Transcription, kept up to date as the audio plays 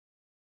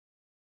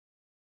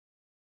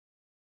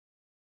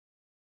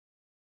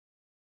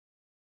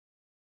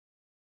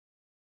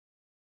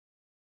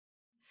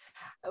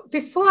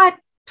Before I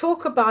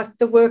talk about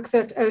the work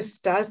that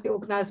OWSD does, the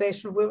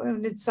Organization of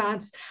Women in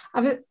Science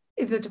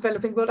in the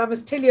developing world, I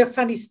must tell you a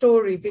funny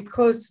story,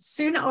 because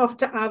soon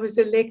after I was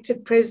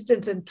elected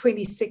president in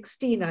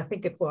 2016, I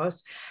think it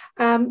was,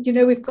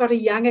 we've got a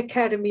Young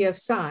Academy of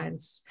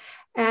Science,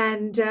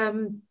 and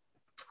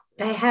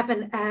they have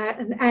an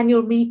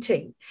annual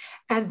meeting.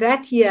 And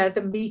that year,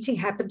 the meeting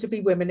happened to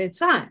be Women in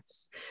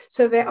Science.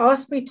 So they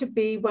asked me to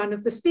be one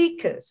of the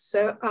speakers.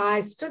 So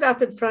I stood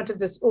up in front of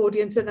this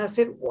audience and I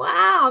said,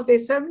 wow,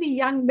 there's so many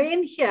young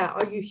men here.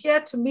 Are you here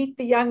to meet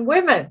the young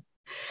women?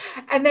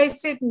 And they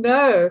said,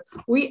 no,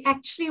 we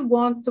actually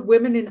want the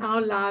women in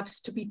our lives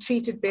to be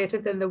treated better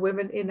than the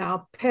women in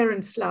our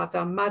parents' lives,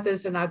 our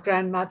mothers and our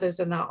grandmothers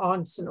and our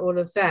aunts and all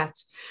of that.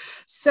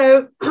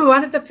 So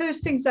one of the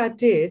first things I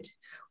did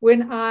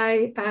when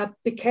I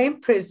became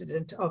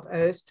president of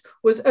OWSD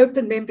was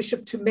open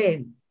membership to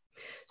men.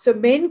 So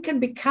men can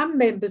become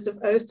members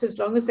of OWSD as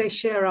long as they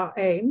share our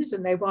aims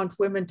and they want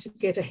women to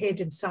get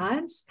ahead in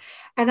science.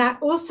 And I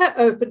also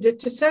opened it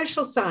to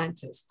social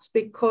scientists,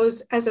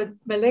 because as a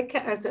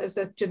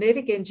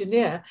genetic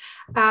engineer,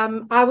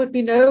 I would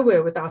be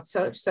nowhere without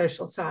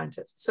social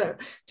scientists. So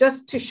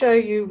just to show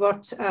you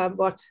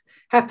what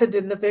happened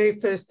in the very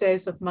first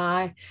days of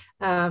my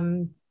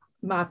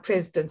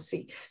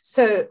presidency.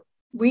 So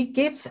we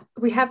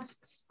have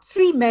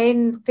three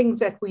main things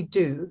that we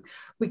do.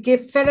 We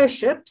give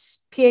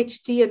fellowships,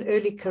 PhD and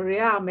early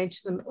career. I'll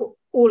mention them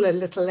all a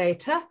little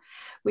later.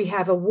 We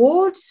have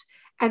awards,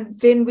 and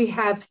then we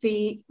have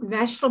the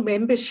national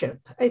membership.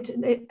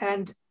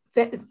 And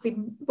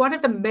one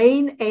of the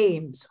main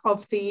aims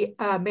of the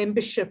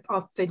membership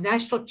of the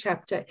national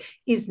chapter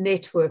is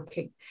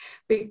networking,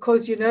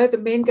 because, the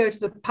men go to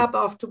the pub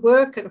after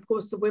work, and of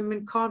course the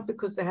women can't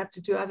because they have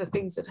to do other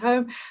things at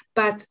home.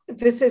 But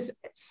this is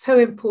so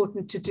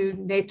important to do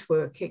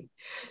networking.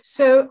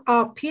 So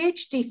our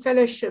PhD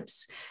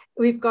fellowships,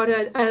 we've got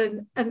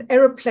an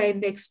aeroplane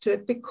next to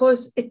it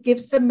because it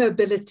gives them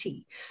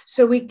mobility.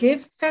 So we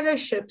give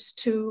fellowships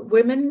to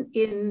women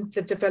in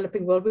the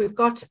developing world. We've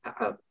got,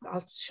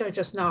 I'll show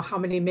just now how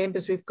many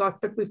members we've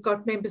got, but we've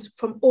got members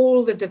from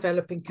all the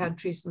developing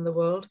countries in the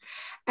world.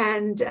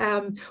 And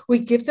we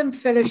give them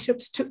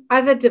fellowships to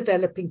other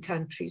developing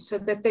countries so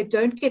that they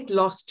don't get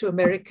lost to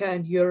America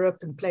and Europe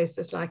and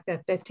places like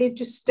that. They tend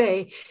to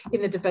stay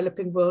in the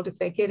developing world if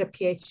they get a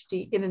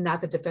PhD in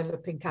another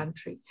developing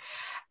country.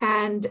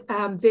 And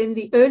then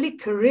the early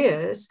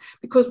careers,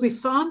 because we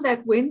found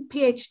that when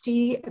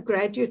PhD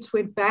graduates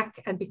went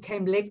back and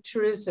became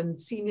lecturers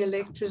and senior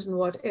lecturers and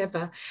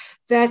whatever,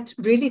 that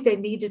really they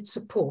needed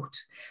support,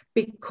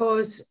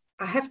 because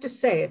I have to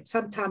say it,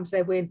 sometimes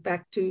they went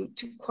back to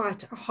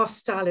quite a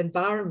hostile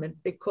environment,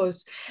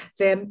 because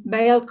their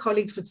male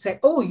colleagues would say,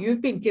 oh,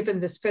 you've been given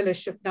this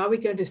fellowship, now we're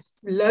going to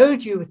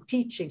load you with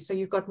teaching, so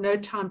you've got no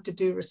time to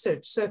do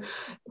research. So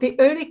the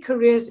early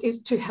careers is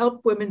to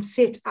help women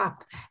set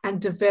up and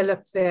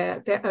develop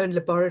their own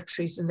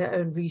laboratories and their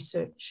own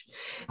research.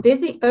 Then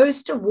the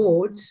OWSD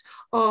Awards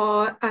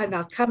are, and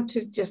I'll come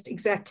to just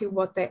exactly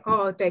what they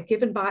are, they're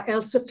given by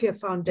Elsevier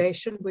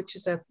Foundation, which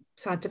is a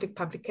scientific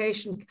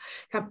publication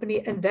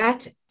company, and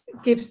that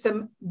gives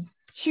them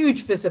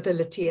huge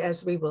visibility,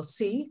 as we will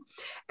see.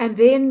 And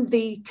then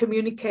the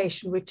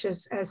communication, which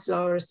is, as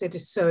Laura said,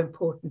 is so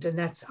important, and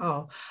that's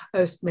our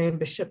OWSD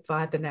membership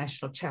via the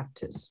national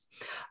chapters.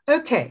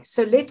 Okay,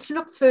 so let's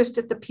look first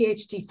at the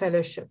PhD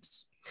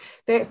fellowships.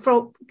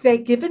 They're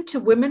given to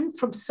women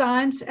from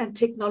science and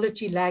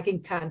technology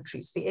lagging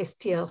countries, the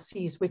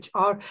STLCs, which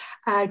are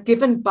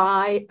given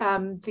by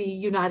the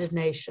United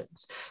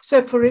Nations.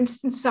 So for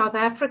instance, South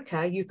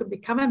Africa, you can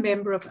become a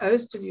member of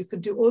OWSD and you can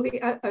do all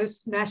the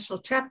OWSD national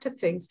chapter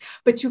things,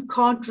 but you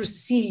can't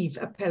receive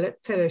a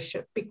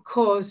fellowship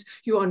because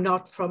you are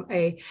not from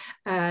a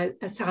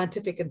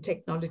scientific and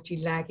technology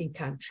lagging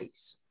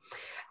countries.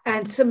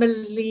 And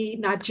similarly,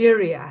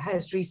 Nigeria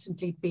has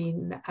recently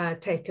been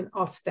taken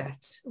off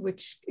that,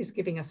 which is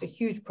giving us a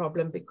huge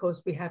problem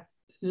because we have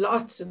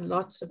lots and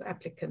lots of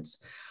applicants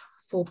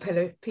for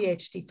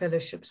PhD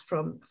fellowships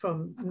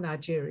from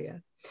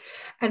Nigeria.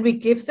 And we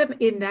give them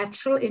in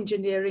natural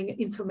engineering,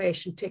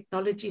 information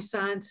technology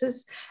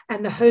sciences,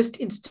 and the host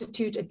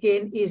institute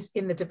again is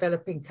in the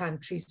developing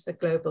countries, the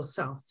global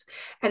south.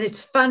 And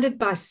it's funded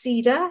by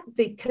SIDA,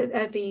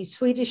 the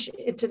Swedish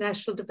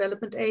International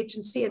Development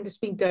Agency, and it's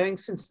been going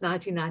since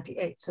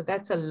 1998. So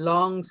that's a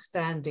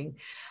long-standing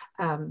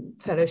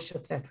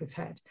fellowship that we've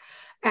had.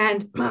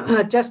 And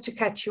just to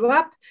catch you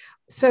up,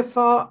 so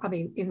far, I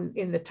mean,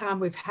 in the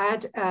time we've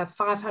had,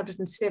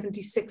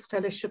 576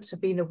 fellowships have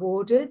been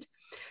awarded,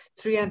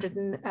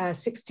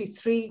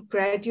 363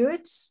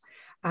 graduates,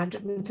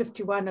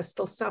 151 are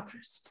still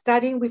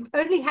studying. We've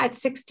only had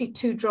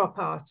 62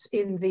 dropouts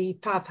in the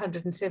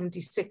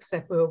 576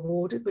 that were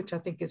awarded, which I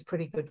think is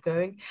pretty good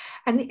going.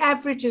 And the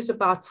average is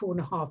about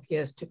 4.5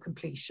 years to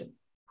completion.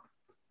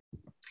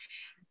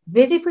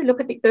 Then if we look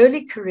at the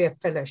early career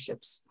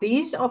fellowships,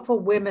 these are for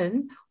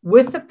women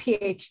with a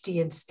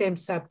PhD in STEM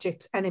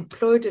subjects and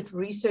employed at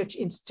research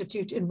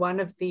institute in one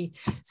of the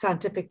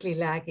scientifically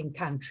lagging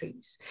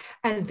countries.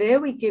 And there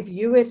we give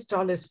US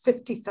dollars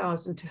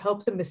 50,000 to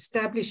help them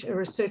establish a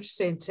research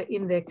center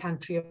in their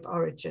country of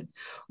origin.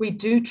 We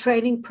do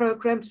training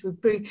programs. We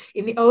bring,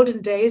 in the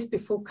olden days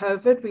before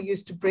COVID, we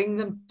used to bring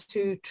them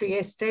to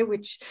Trieste,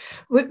 which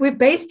we're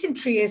based in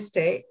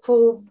Trieste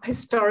for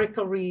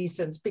historical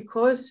reasons,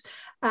 because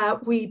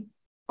we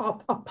are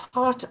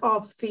part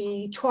of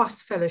the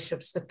TWAS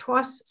fellowships. The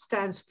TWAS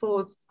stands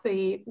for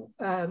the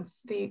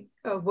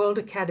World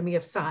Academy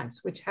of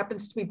Science, which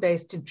happens to be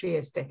based in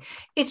Trieste.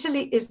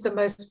 Italy is the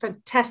most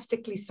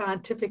fantastically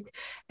scientifically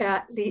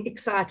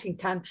exciting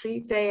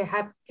country. They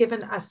have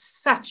given us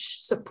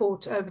such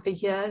support over the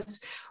years.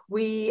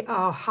 We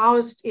are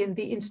housed in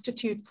the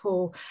Institute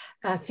for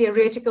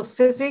Theoretical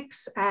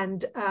Physics,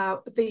 and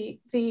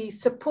the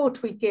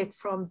support we get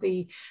from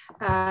the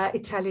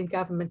Italian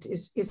government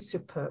is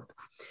superb.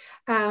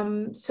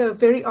 So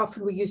very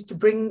often we used to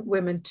bring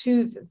women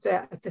to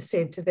the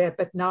center there,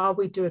 but now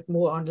we do it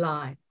more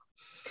online.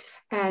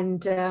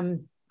 And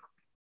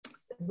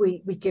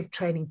we give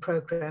training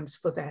programs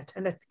for that.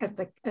 And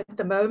at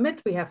the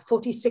moment, we have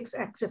 46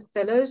 active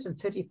fellows and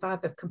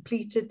 35 have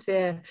completed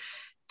their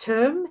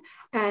term.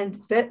 And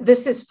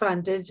this is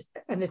funded,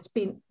 and it's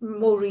been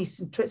more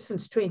recent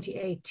since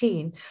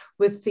 2018,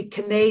 with the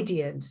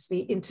Canadians,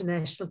 the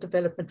International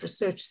Development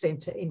Research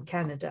Center in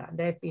Canada. And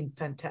they've been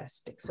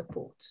fantastic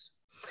supports.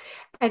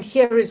 And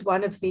here is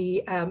one of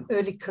the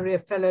early career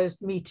fellows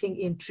meeting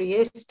in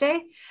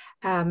Trieste.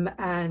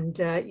 And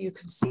you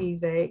can see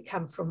they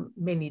come from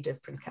many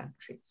different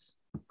countries.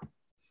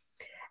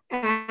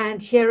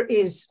 And here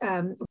is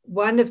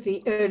one of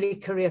the early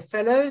career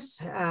fellows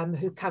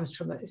who comes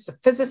from, is a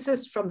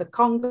physicist from the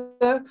Congo.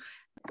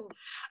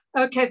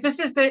 Okay, this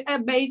is the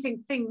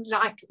amazing thing.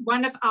 Like,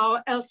 one of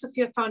our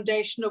Elsevier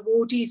Foundation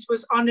awardees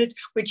was honored.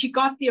 When she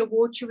got the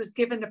award, she was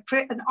given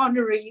an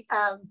honorary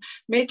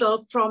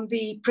medal from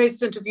the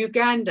president of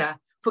Uganda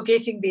for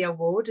getting the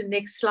award. And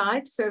next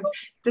slide. So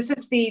this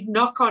is the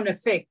knock-on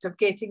effect of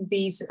getting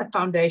these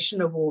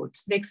foundation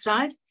awards. Next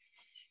slide.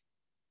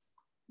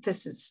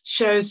 This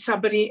shows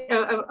somebody,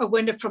 a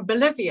winner from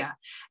Bolivia.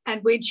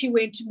 And when she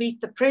went to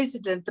meet the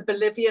president, the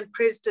Bolivian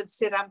president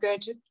said, I'm going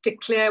to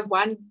declare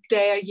one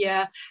day a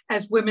year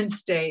as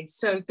Women's Day.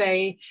 So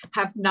they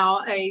have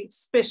now a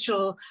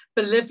special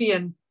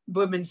Bolivian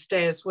Women's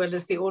Day as well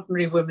as the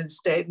ordinary Women's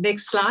Day.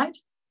 Next slide.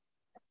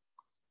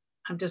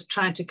 I'm just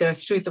trying to go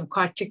through them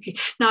quite quickly.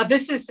 Now,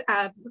 this is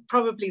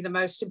probably the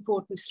most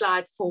important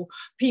slide for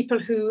people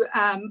who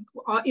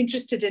are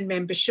interested in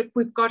membership.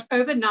 We've got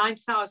over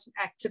 9,000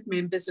 active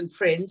members and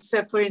friends.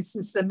 So, for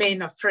instance, the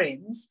men are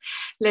friends,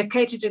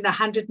 located in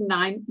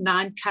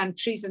 109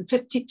 countries and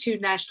 52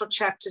 national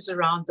chapters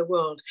around the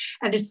world.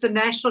 And it's the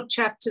national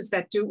chapters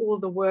that do all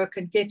the work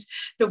and get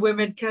the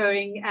women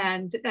going,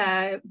 and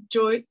a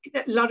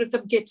lot of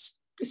them get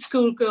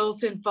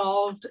schoolgirls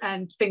involved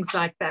and things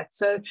like that.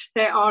 So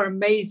they are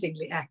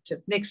amazingly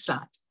active. Next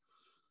slide.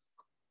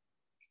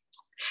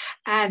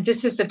 And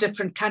this is the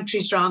different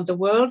countries around the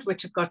world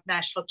which have got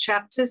national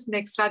chapters.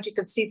 Next slide. You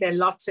can see there are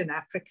lots in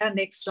Africa.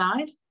 Next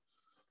slide.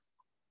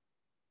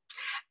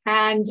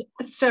 And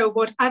so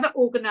what other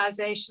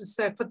organizations,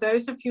 so for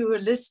those of you who are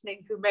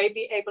listening who may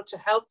be able to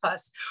help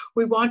us,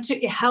 we want to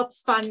help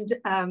fund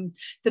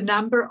the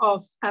number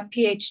of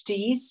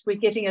PhDs. We're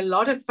getting a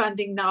lot of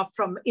funding now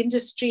from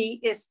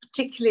industry,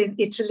 particularly in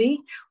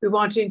Italy. We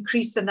want to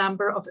increase the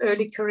number of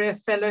early career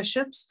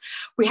fellowships.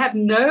 We have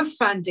no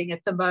funding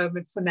at the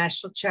moment for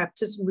national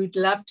chapters, and we'd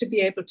love to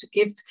be able to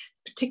give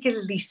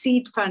particularly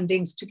seed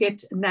fundings to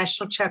get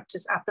national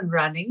chapters up and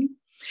running.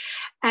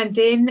 And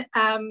then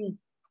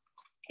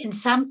in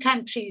some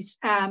countries,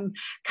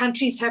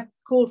 countries have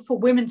called for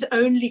women's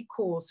only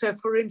calls. So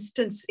for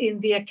instance, in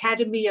the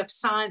Academy of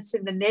Science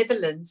in the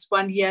Netherlands,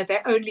 one year they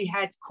only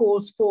had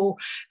calls for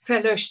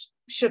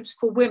fellowships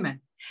for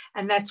women.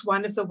 And that's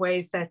one of the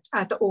ways that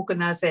other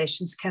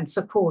organizations can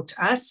support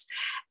us,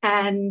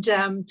 and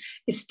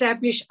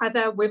establish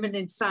other women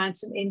in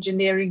science and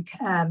engineering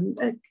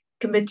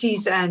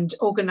committees and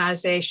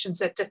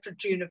organizations at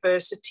different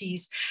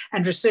universities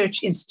and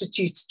research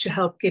institutes to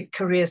help give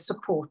career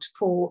support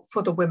for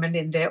the women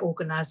in their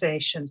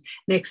organization.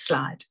 Next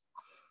slide.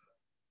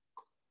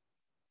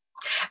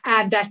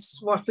 And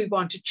that's what we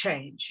want to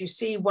change. You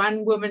see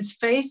one woman's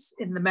face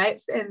in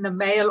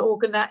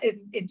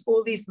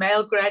all these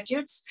male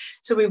graduates.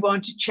 So we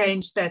want to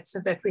change that so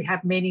that we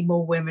have many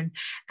more women.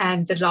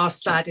 And the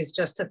last slide is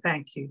just a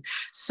thank you.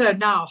 So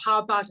now, how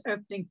about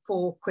opening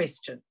for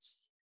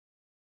questions?